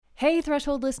Hey,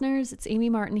 Threshold listeners, it's Amy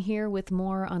Martin here with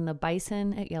more on the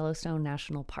bison at Yellowstone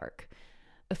National Park.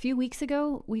 A few weeks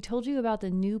ago, we told you about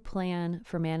the new plan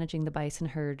for managing the bison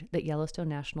herd that Yellowstone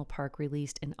National Park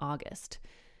released in August.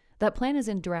 That plan is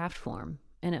in draft form,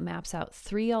 and it maps out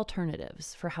 3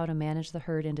 alternatives for how to manage the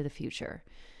herd into the future.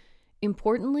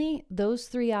 Importantly, those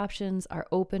 3 options are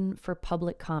open for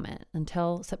public comment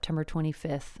until September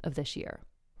 25th of this year.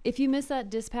 If you missed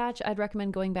that dispatch, I'd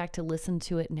recommend going back to listen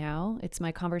to it now. It's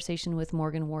my conversation with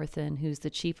Morgan Worthen, who's the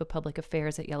Chief of Public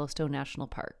Affairs at Yellowstone National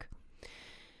Park.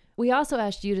 We also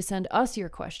asked you to send us your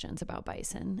questions about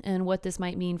bison and what this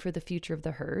might mean for the future of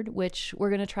the herd, which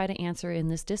we're going to try to answer in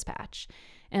this dispatch.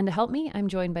 And to help me, I'm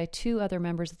joined by 2 other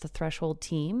members of the Threshold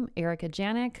team, Erica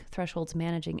Janik, Threshold's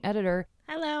managing editor.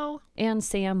 Hello. And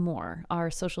Sam Moore,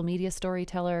 our social media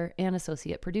storyteller and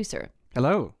associate producer.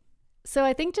 Hello. So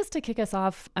I think just to kick us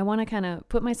off, I want to kind of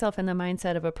put myself in the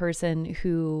mindset of a person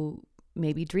who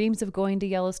maybe dreams of going to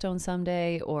Yellowstone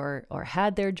someday or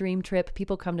had their dream trip.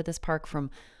 People come to this park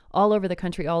from all over the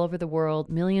country, all over the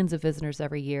world, millions of visitors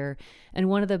every year. And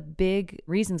one of the big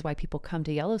reasons why people come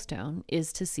to Yellowstone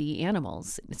is to see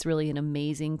animals. It's really an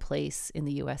amazing place in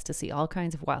the U.S. to see all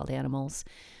kinds of wild animals.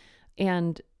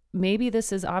 And maybe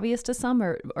this is obvious to some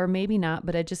or maybe not,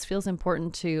 but it just feels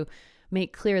important to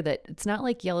make clear that it's not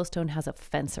like Yellowstone has a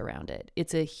fence around it.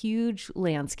 It's a huge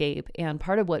landscape, and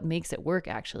part of what makes it work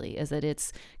actually is that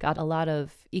it's got a lot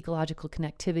of ecological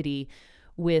connectivity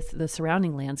with the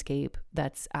surrounding landscape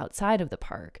that's outside of the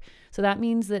park. So that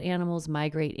means that animals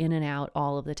migrate in and out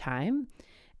all of the time.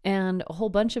 And a whole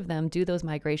bunch of them do those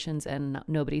migrations and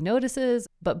nobody notices.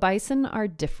 But bison are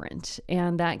different.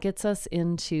 And that gets us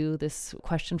into this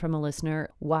question from a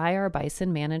listener: why are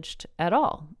bison managed at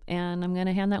all? And I'm going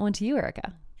to hand that one to you,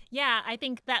 Erica. Yeah, I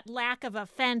think that lack of a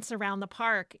fence around the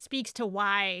park speaks to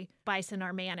why bison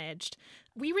are managed.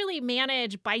 We really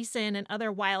manage bison and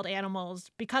other wild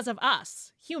animals because of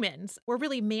us, humans. We're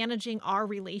really managing our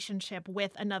relationship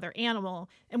with another animal.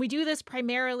 And we do this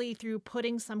primarily through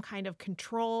putting some kind of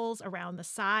controls around the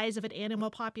size of an animal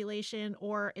population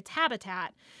or its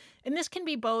habitat. And this can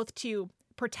be both to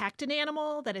protect an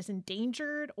animal that is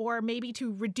endangered or maybe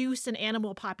to reduce an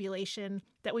animal population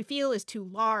that we feel is too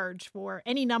large for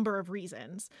any number of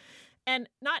reasons. And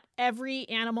not every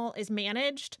animal is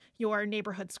managed. Your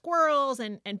neighborhood squirrels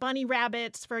and bunny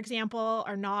rabbits, for example,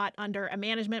 are not under a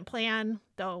management plan,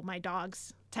 though my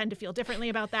dogs tend to feel differently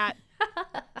about that.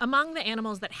 Among the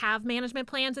animals that have management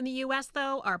plans in the U.S.,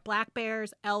 though, are black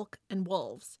bears, elk, and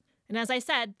wolves. And as I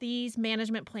said, these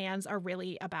management plans are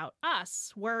really about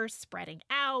us. We're spreading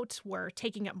out, we're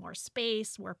taking up more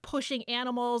space, we're pushing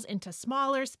animals into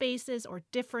smaller spaces or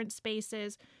different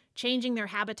spaces, changing their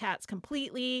habitats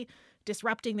completely,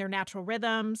 disrupting their natural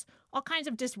rhythms, all kinds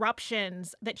of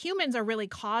disruptions that humans are really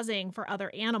causing for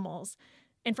other animals.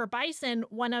 And for bison,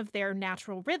 one of their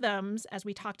natural rhythms, as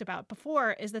we talked about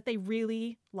before, is that they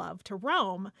really love to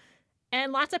roam.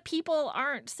 And lots of people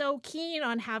aren't so keen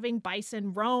on having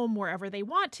bison roam wherever they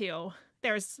want to.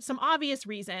 There's some obvious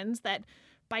reasons that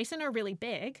bison are really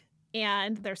big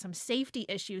and there's some safety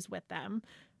issues with them.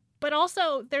 But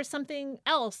also there's something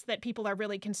else that people are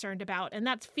really concerned about, and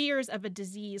that's fears of a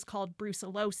disease called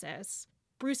brucellosis.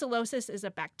 Brucellosis is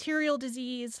a bacterial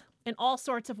disease, and all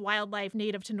sorts of wildlife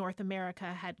native to North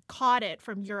America had caught it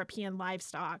from European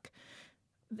livestock.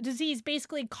 The disease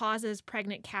basically causes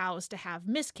pregnant cows to have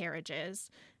miscarriages,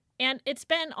 and it's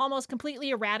been almost completely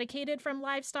eradicated from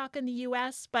livestock in the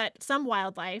U.S., but some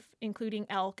wildlife, including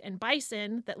elk and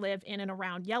bison that live in and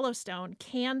around Yellowstone,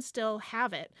 can still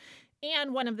have it.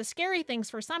 And one of the scary things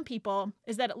for some people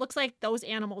is that it looks like those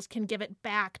animals can give it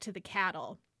back to the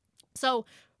cattle. So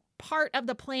part of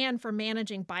the plan for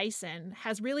managing bison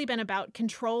has really been about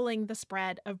controlling the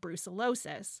spread of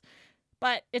brucellosis.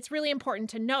 But it's really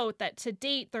important to note that to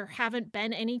date, there haven't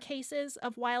been any cases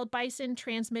of wild bison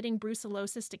transmitting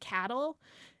brucellosis to cattle.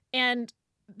 And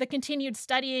the continued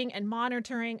studying and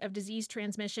monitoring of disease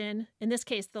transmission, in this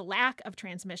case, the lack of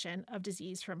transmission of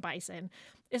disease from bison,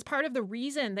 is part of the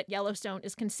reason that Yellowstone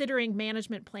is considering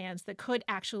management plans that could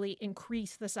actually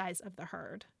increase the size of the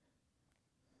herd.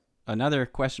 Another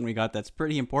question we got that's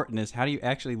pretty important is, how do you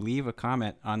actually leave a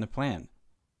comment on the plan?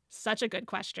 Such a good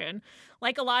question.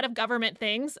 Like a lot of government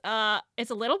things,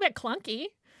 it's a little bit clunky,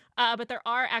 but there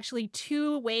are actually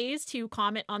 2 ways to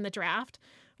comment on the draft.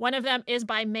 One of them is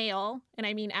by mail, and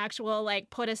I mean actual,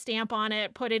 like, put a stamp on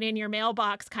it, put it in your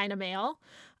mailbox kind of mail.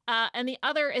 And the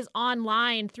other is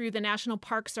online through the National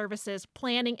Park Service's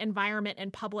Planning, Environment,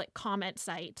 and Public Comment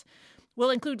site. We'll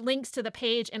include links to the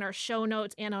page in our show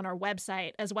notes and on our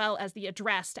website, as well as the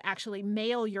address to actually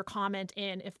mail your comment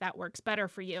in if that works better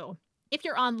for you. If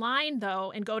you're online,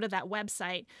 though, and go to that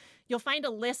website, you'll find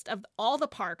a list of all the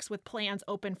parks with plans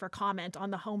open for comment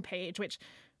on the homepage, which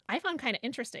I found kind of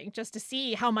interesting just to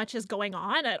see how much is going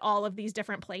on at all of these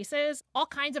different places. All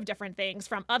kinds of different things,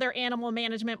 from other animal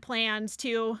management plans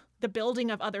to the building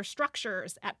of other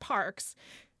structures at parks.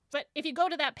 But if you go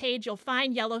to that page, you'll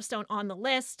find Yellowstone on the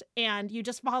list, and you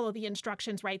just follow the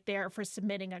instructions right there for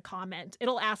submitting a comment.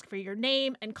 It'll ask for your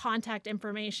name and contact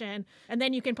information, and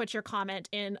then you can put your comment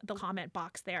in the comment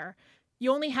box there.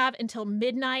 You only have until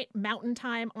midnight Mountain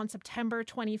Time on September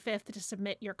 25th to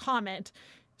submit your comment.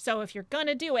 So if you're going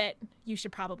to do it, you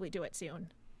should probably do it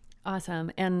soon.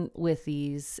 Awesome. And with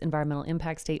these environmental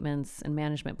impact statements and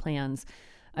management plans,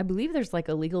 I believe there's like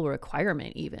a legal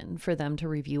requirement even for them to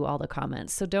review all the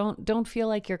comments. So don't feel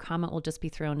like your comment will just be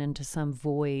thrown into some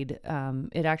void.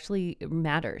 It actually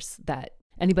matters that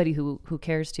anybody who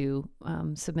cares to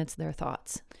submits their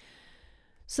thoughts.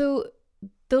 So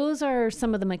those are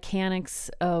some of the mechanics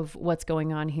of what's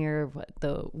going on here,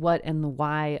 what and the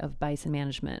why of bison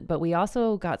management. But we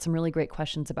also got some really great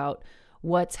questions about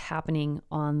what's happening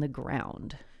on the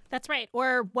ground. That's right.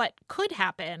 Or what could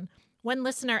happen. One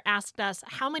listener asked us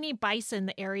how many bison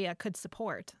the area could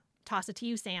support. Toss it to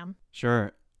you, Sam.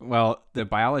 Sure. Well, the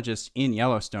biologists in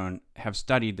Yellowstone have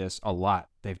studied this a lot.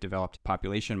 They've developed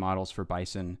population models for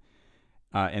bison.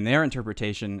 And their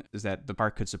interpretation is that the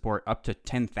park could support up to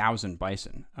 10,000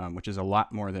 bison, which is a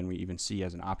lot more than we even see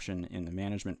as an option in the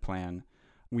management plan.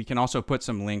 We can also put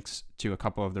some links to a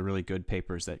couple of the really good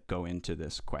papers that go into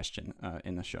this question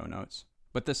in the show notes.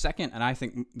 But the second, and I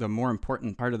think the more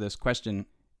important part of this question,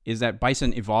 is that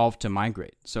bison evolved to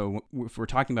migrate. So if we're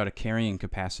talking about a carrying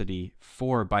capacity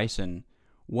for bison,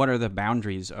 what are the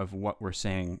boundaries of what we're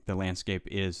saying the landscape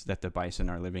is that the bison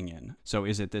are living in? So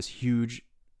is it this huge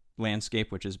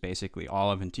landscape, which is basically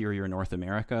all of interior North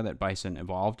America that bison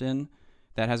evolved in,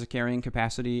 that has a carrying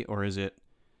capacity? Or is it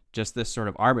just this sort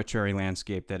of arbitrary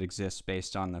landscape that exists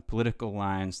based on the political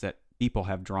lines that people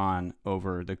have drawn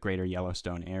over the greater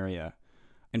Yellowstone area?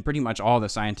 And pretty much all the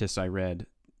scientists I read,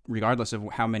 regardless of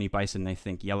how many bison they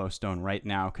think Yellowstone right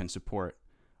now can support,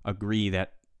 agree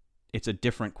that it's a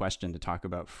different question to talk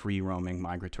about free-roaming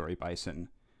migratory bison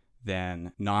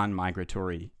than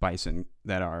non-migratory bison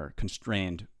that are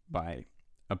constrained by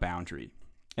a boundary.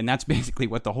 And that's basically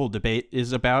what the whole debate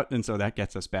is about. And so that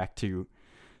gets us back to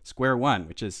square one,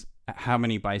 which is how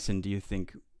many bison do you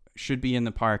think should be in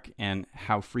the park and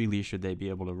how freely should they be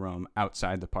able to roam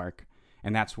outside the park?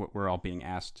 And that's what we're all being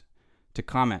asked to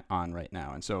comment on right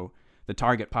now. And so the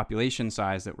target population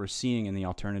size that we're seeing in the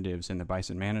alternatives in the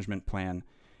bison management plan,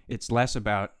 it's less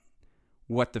about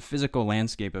what the physical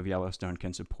landscape of Yellowstone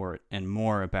can support and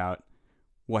more about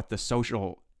what the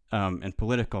social and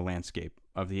political landscape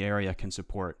of the area can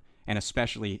support, and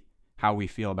especially how we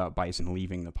feel about bison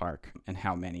leaving the park and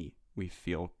how many we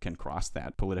feel can cross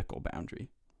that political boundary.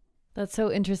 That's so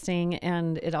interesting.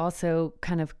 And it also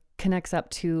kind of connects up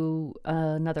to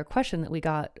another question that we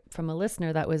got from a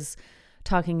listener that was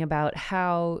talking about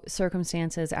how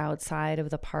circumstances outside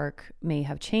of the park may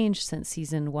have changed since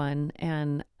season one.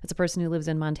 And as a person who lives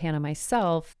in Montana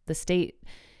myself, the state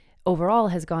overall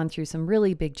has gone through some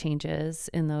really big changes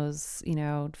in those,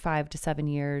 5 to 7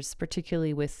 years,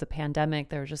 particularly with the pandemic.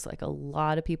 There were just like a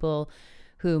lot of people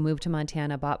who moved to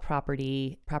Montana, bought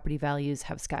property values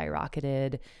have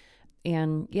skyrocketed.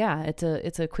 And yeah,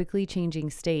 it's a quickly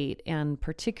changing state, and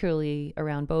particularly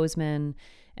around Bozeman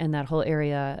and that whole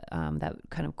area, that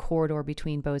kind of corridor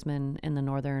between Bozeman and the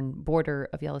northern border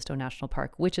of Yellowstone National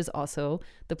Park, which is also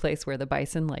the place where the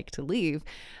bison like to leave.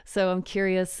 So I'm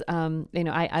curious,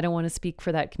 I don't want to speak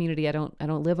for that community. I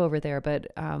don't live over there, but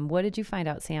what did you find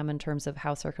out, Sam, in terms of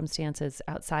how circumstances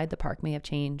outside the park may have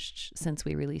changed since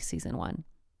we released season one?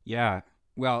 Yeah.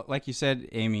 Well, like you said,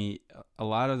 Amy, a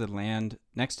lot of the land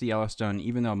next to Yellowstone,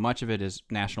 even though much of it is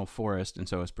national forest and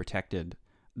so is protected,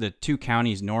 the two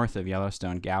counties north of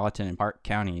Yellowstone, Gallatin and Park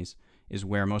counties, is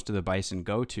where most of the bison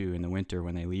go to in the winter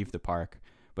when they leave the park.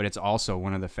 But it's also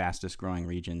one of the fastest growing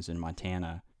regions in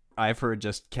Montana. I've heard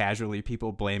just casually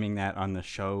people blaming that on the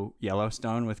show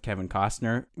Yellowstone with Kevin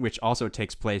Costner, which also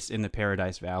takes place in the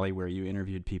Paradise Valley where you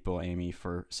interviewed people, Amy,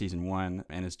 for season one,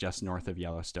 and is just north of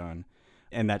Yellowstone.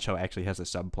 And that show actually has a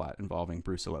subplot involving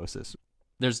brucellosis.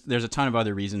 There's a ton of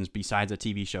other reasons besides a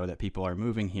TV show that people are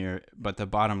moving here, but the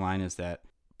bottom line is that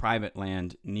private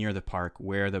land near the park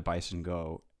where the bison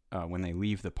go when they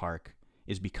leave the park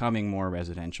is becoming more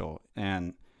residential,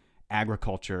 and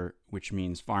agriculture, which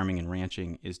means farming and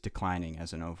ranching, is declining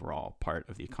as an overall part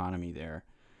of the economy there.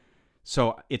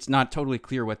 So it's not totally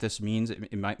clear what this means.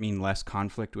 It might mean less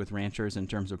conflict with ranchers in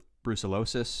terms of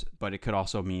brucellosis, but it could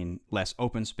also mean less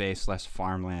open space, less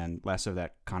farmland, less of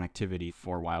that connectivity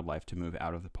for wildlife to move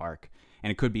out of the park.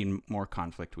 And it could be more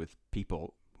conflict with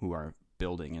people who are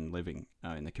building and living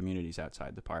in the communities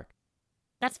outside the park.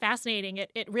 That's fascinating.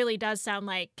 It really does sound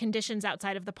like conditions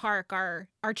outside of the park are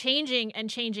changing and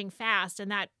changing fast.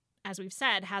 And that, as we've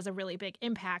said, has a really big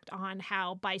impact on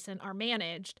how bison are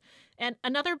managed. And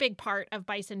another big part of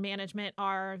bison management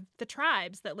are the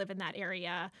tribes that live in that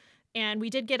area. And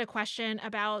we did get a question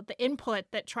about the input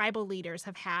that tribal leaders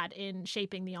have had in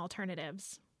shaping the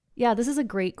alternatives. Yeah, this is a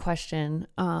great question.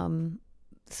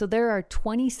 So there are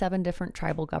 27 different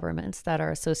tribal governments that are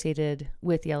associated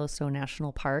with Yellowstone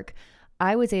National Park.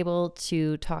 I was able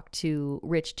to talk to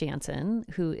Rich Jansen,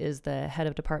 who is the head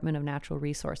of Department of Natural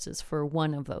Resources for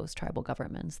one of those tribal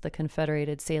governments, the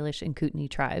Confederated Salish and Kootenai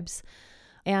tribes.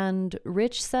 And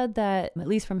Rich said that, at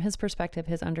least from his perspective,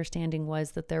 his understanding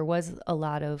was that there was a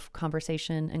lot of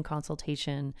conversation and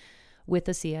consultation with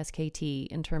the CSKT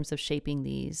in terms of shaping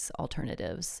these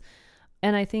alternatives.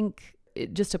 And I think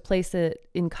just to place it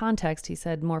in context, he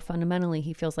said more fundamentally,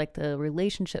 he feels like the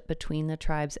relationship between the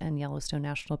tribes and Yellowstone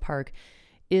National Park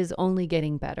is only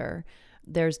getting better.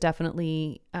 There's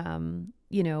definitely,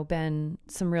 been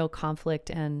some real conflict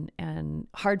and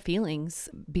hard feelings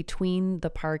between the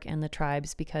park and the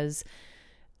tribes, because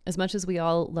as much as we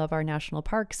all love our national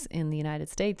parks in the United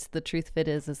States, the truth of it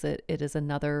is that it is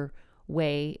another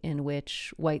way in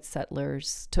which white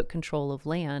settlers took control of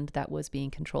land that was being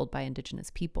controlled by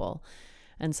indigenous people.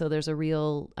 And so there's a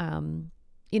real,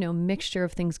 mixture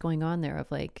of things going on there of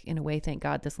like, in a way, thank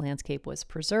God this landscape was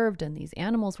preserved and these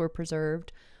animals were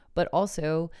preserved, but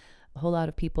also a whole lot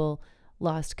of people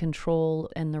lost control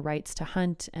and the rights to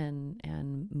hunt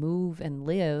and move and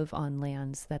live on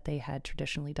lands that they had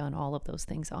traditionally done all of those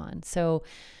things on. So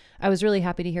I was really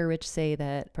happy to hear Rich say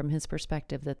that from his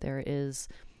perspective that there is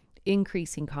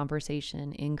increasing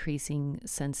conversation, increasing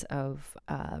sense of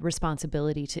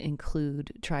responsibility to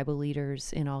include tribal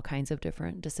leaders in all kinds of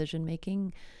different decision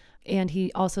making. And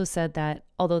he also said that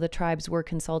although the tribes were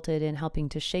consulted in helping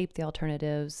to shape the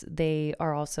alternatives, they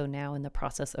are also now in the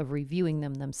process of reviewing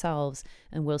them themselves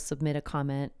and will submit a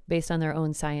comment based on their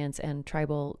own science and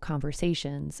tribal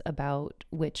conversations about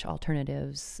which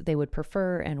alternatives they would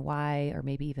prefer and why, or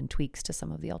maybe even tweaks to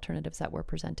some of the alternatives that were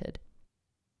presented.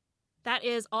 That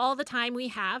is all the time we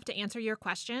have to answer your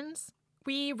questions.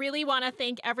 We really want to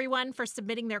thank everyone for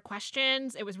submitting their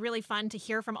questions. It was really fun to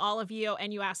hear from all of you,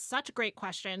 and you asked such great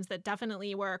questions that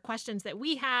definitely were questions that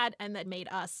we had and that made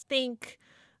us think.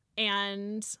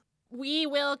 And we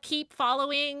will keep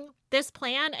following this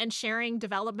plan and sharing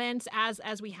developments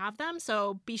as we have them.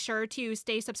 So be sure to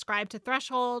stay subscribed to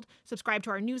Threshold, subscribe to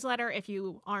our newsletter if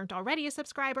you aren't already a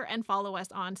subscriber, and follow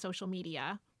us on social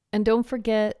media. And don't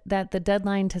forget that the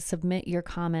deadline to submit your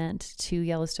comment to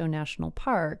Yellowstone National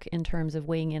Park in terms of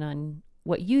weighing in on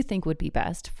what you think would be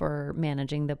best for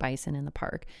managing the bison in the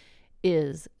park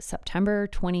is September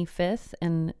 25th,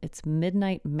 and it's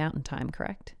midnight Mountain Time,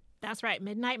 correct? That's right,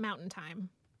 midnight Mountain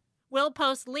Time. We'll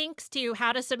post links to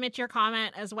how to submit your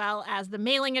comment as well as the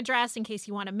mailing address in case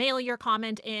you want to mail your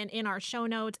comment in our show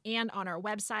notes and on our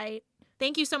website.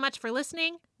 Thank you so much for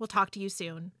listening. We'll talk to you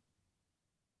soon.